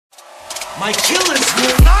My killers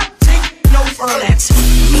will not take no for an answer.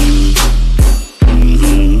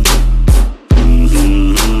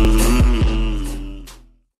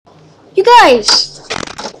 You guys,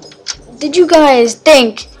 did you guys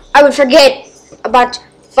think I would forget about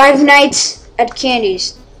Five Nights at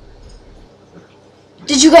Candy's?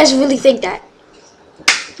 Did you guys really think that?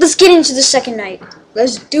 Let's get into the second night.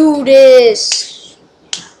 Let's do this.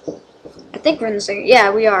 I think we're in the second.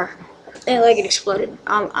 Yeah, we are. And like it exploded.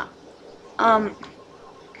 I'm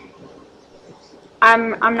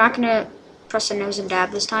not gonna press the nose and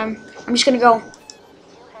dab this time. I'm just gonna go.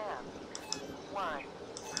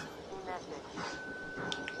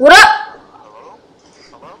 What up?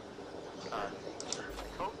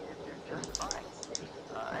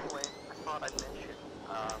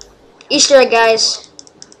 Easter egg, guys.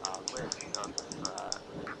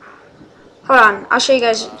 Hold on, I'll show you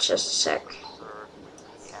guys in just a sec.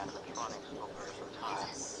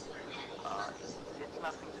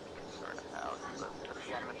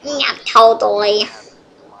 Yeah, totally.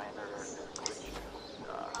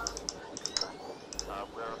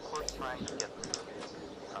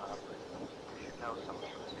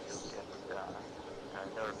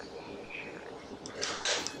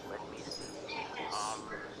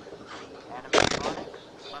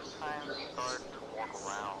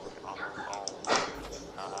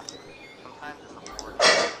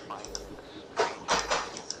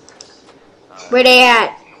 Where they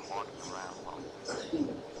at?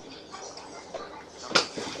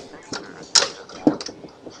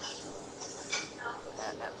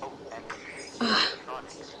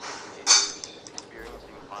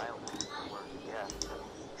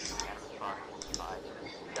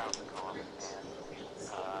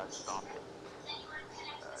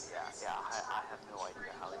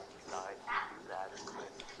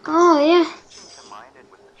 Oh yeah.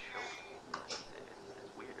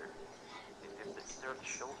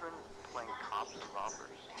 Children playing cops and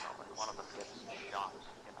robbers, and one of them gets shot,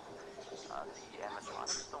 the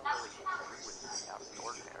animatronics don't really agree with anything out of the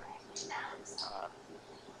ordinary.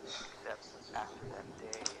 Except after that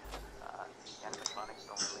day, the animatronics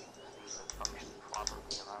don't really seem to function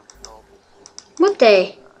properly around adults. What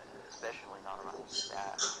day? Especially not around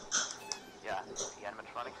staff. Yeah, the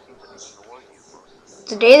animatronics seem to ignore you most of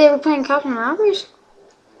The day they were playing cops and robbers?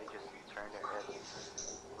 They just turn their heads and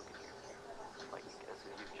look at you, like as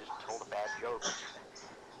if you've just told a bad joke.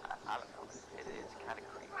 I don't know, it's kind of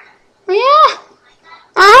creepy. Yeah.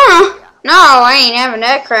 No, I ain't having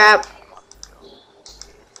that crap.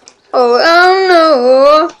 Oh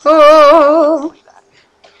no. Oh.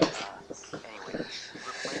 Anyway,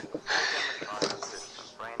 replacing the animatronics with some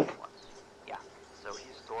brand new ones. Yeah, so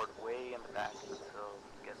he's stored way in the back until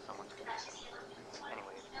you get someone to use him.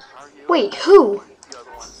 Anyway, how are you? Wait, who? The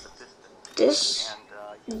other one's assistant. This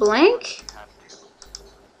And, blank?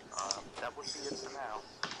 That would be it for now.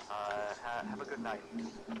 Have a good night.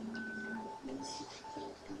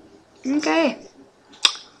 Okay.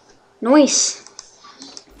 Nice.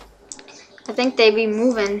 I think they be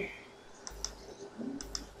moving.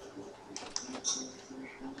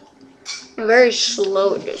 Very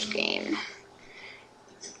slow this game.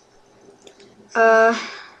 Oh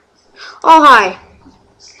hi.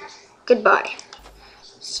 Goodbye.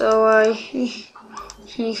 So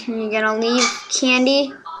you gonna leave,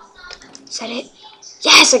 Candy? Is that it?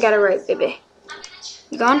 Yes, I got it right, baby.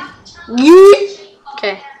 You gone? Yeah.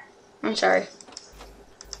 Okay. I'm sorry.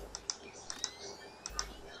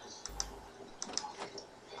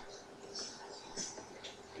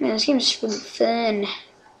 Man, this game's really fun.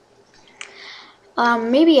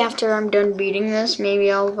 Maybe after I'm done beating this,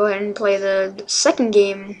 maybe I'll go ahead and play the second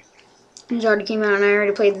game. It's already came out, and I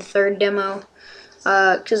already played the third demo.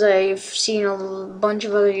 Because I've seen a bunch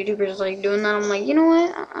of other YouTubers like doing that. I'm like, you know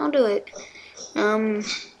what? I'll do it.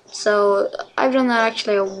 So I've done that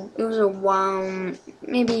actually. It was a while,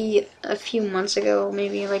 maybe a few months ago,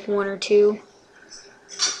 maybe like 1 or 2,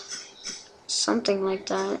 something like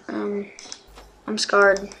that. I'm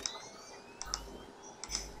scarred.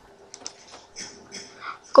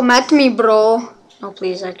 Come at me, bro. No,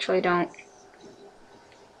 please, actually don't.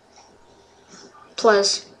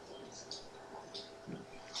 Please.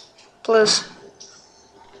 Please.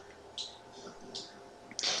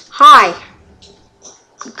 Hi.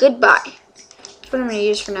 Goodbye. That's what I'm gonna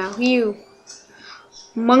use for now. You.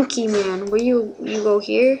 Monkey man. Where you go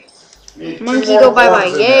here? Monkey go bye-bye.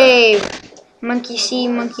 Yay. Monkey see,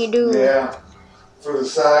 monkey do. Yeah. For the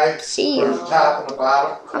side. See For you. the top and the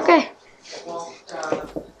bottom. Okay. It won't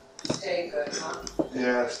stay good, huh?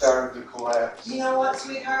 Yeah, it started to collapse. You know what,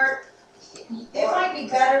 sweetheart? It might be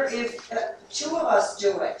better if 2 of us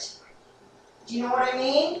do it. Do you know what I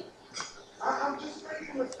mean? I'm just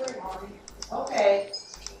making the thing, honey. Okay.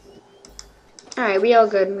 Alright, we all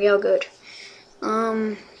good. We all good.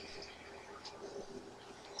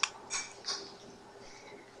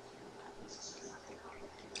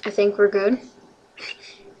 I think we're good.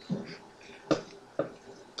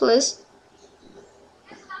 Please.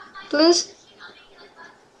 Please.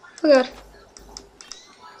 Oh god.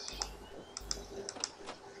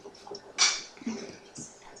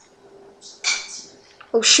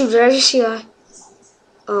 Oh shoot, did I just see that?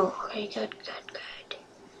 Oh, okay, good.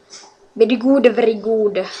 Very good, very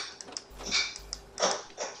good.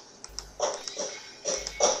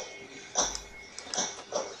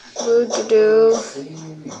 Good to do.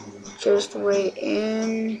 Just wait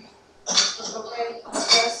in. Okay,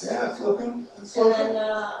 yes. Yeah, it's looking. And then,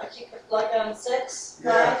 I keep it like on 6,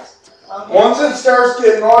 Yeah. 5. Okay. Once it starts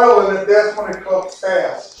getting oil in it, that's when it cooks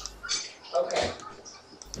fast. Okay.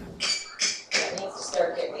 That needs to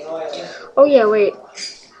start getting the oil in. Oh yeah, wait.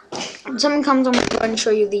 When someone comes, I'm gonna go ahead and show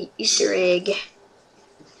you the Easter egg.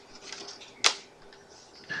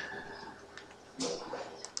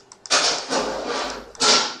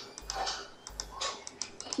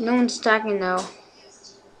 No one's attacking though.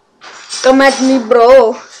 Come at me,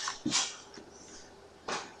 bro.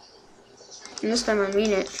 And this time I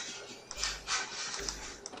mean it.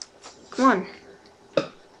 Come on.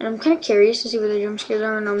 And I'm kind of curious to see what the jump scares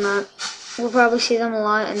are, and I'm not. We'll probably see them a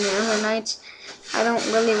lot in the other nights. I don't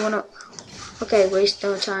really want to. Okay, waste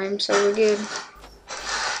no time, so we're good.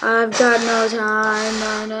 I've got no time.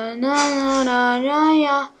 Na na na na na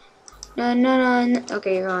ya. Na na na.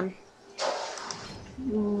 Okay, you're gone.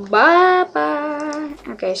 Bye bye.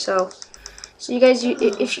 Okay, so you guys,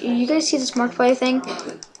 if you guys see this Markiplier thing,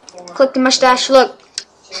 click the mustache. Look.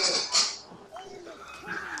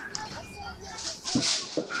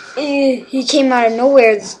 He came out of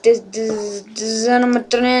nowhere. This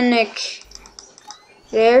animatronic.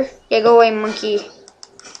 There? Yeah, go away, monkey.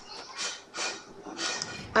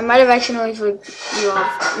 I might have accidentally flipped you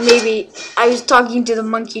off. Maybe I was talking to the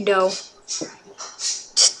monkey though.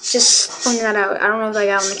 Just pointing that out. I don't know if I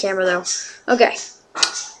got on the camera though. Okay.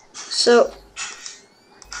 So.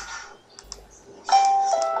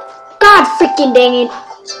 God freaking dang it.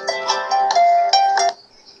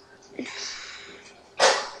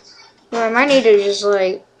 Well, I might need to just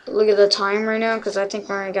like look at the time right now because I think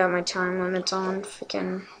I already got my time limits on.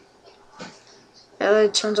 Freaking.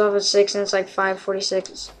 It turns off at 6 and it's like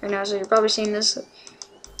 5:46 right now, so you're probably seeing this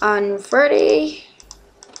on Friday.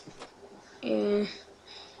 Yeah.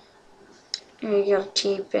 You gotta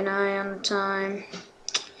keep an eye on the time.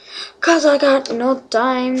 Cause I got no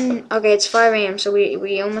time. Okay, it's 5 a.m. so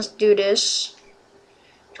we almost do this.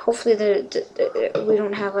 Hopefully we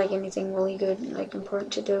don't have like anything really good, like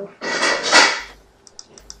important to do.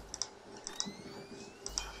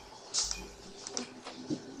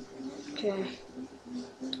 Okay.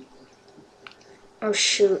 Oh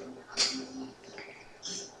shoot.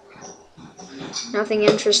 Nothing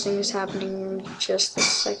interesting is happening in just a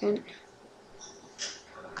second.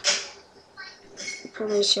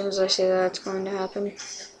 Probably as soon as I say that, it's going to happen.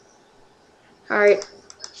 Alright.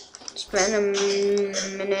 It's been a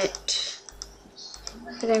minute.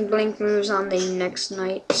 I think Blink moves on the next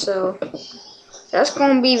night, so that's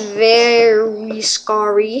going to be very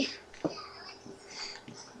scary.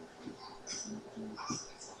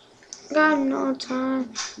 Got no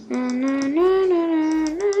time. Na na na na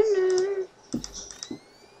na na.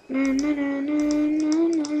 Na na na na na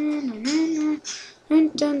na na. Dun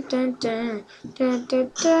dun dun dun dun dun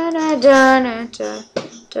dun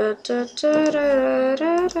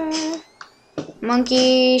dun.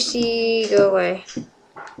 Monkey, see, go away.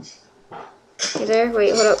 You there?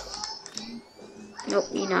 Wait, hold up. Nope,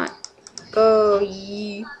 you not. Go,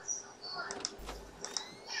 ye.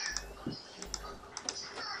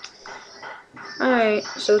 Alright,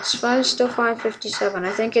 so it's still 5:57.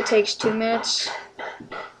 I think it takes 2 minutes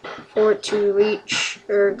for it to reach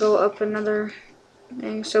or go up another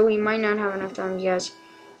thing, so we might not have enough time, guys.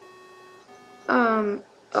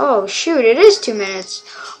 Oh shoot, it is 2 minutes.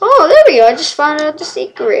 Oh, there we go. I just found out the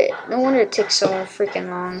secret. No wonder it takes so freaking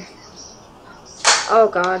long. Oh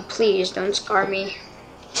god, please don't scar me.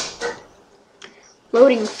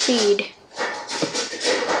 Loading feed.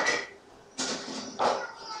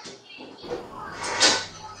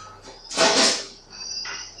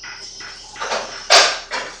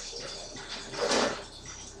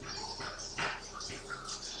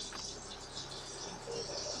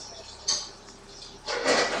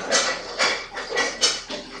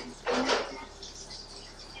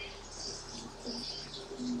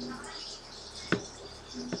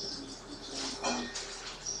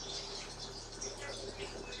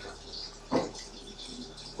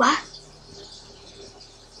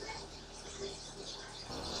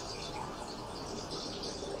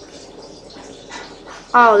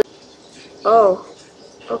 Oh. Oh.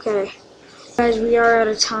 Okay. Guys, we are out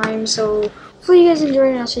of time, so hopefully you guys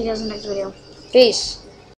enjoyed, and I'll see you guys in the next video. Peace.